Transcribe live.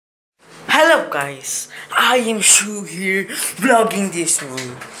Hello guys, I am Shu here vlogging this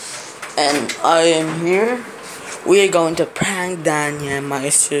one, and I am here. We are going to prank Danya, my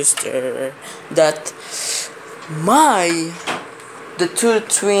sister, that the two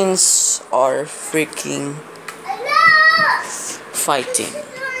twins are freaking fighting.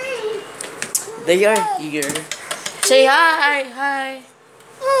 They are here. Say hi, hi,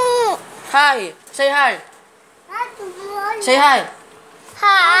 hi. Say hi. Say hi.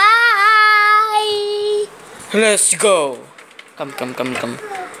 Hi. Let's go. Come.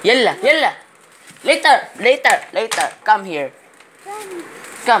 Yalla. Later. Come here.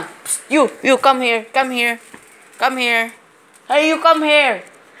 Come. You come here. Come here. Hey, you come here.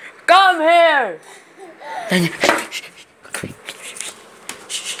 Come here.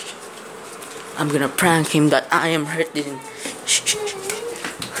 I'm gonna prank him that I am hurting.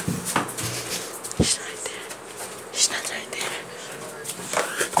 He's not right there.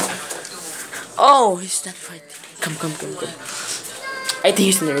 Oh, he's not fighting. Come. I think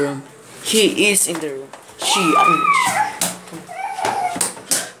he's in the room. He is in the room.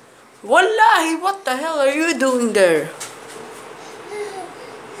 Wallahi, what the hell are you doing there?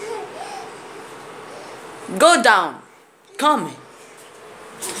 Go down. Come.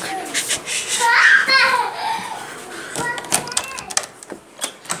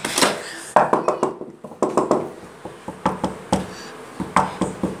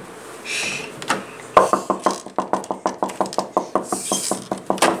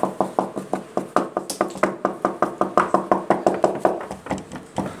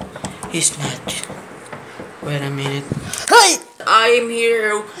 He's not. Wait a minute. Hey! I'm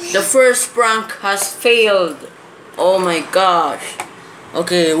here. The first prank has failed. Oh my gosh.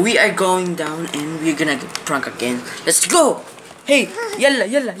 Okay, we are going down and we're gonna get prank again. Let's go. Hey, yalla.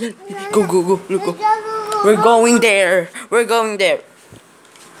 Go. Look, go. We're going there. Go.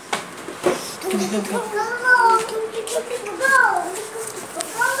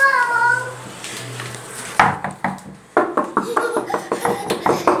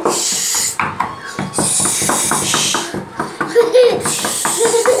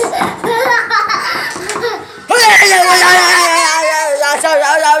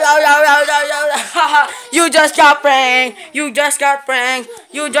 You just got pranked. You just got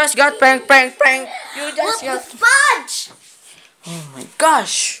pranked. Prank. Fudge. Oh my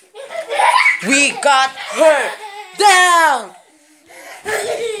gosh. We got her down.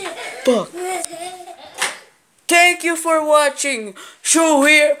 Fuck. Thank you for watching. Shu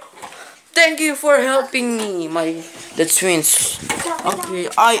here. Thank you for helping me, the twins. Okay,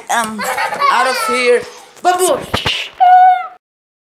 I am out of here. Bye-bye.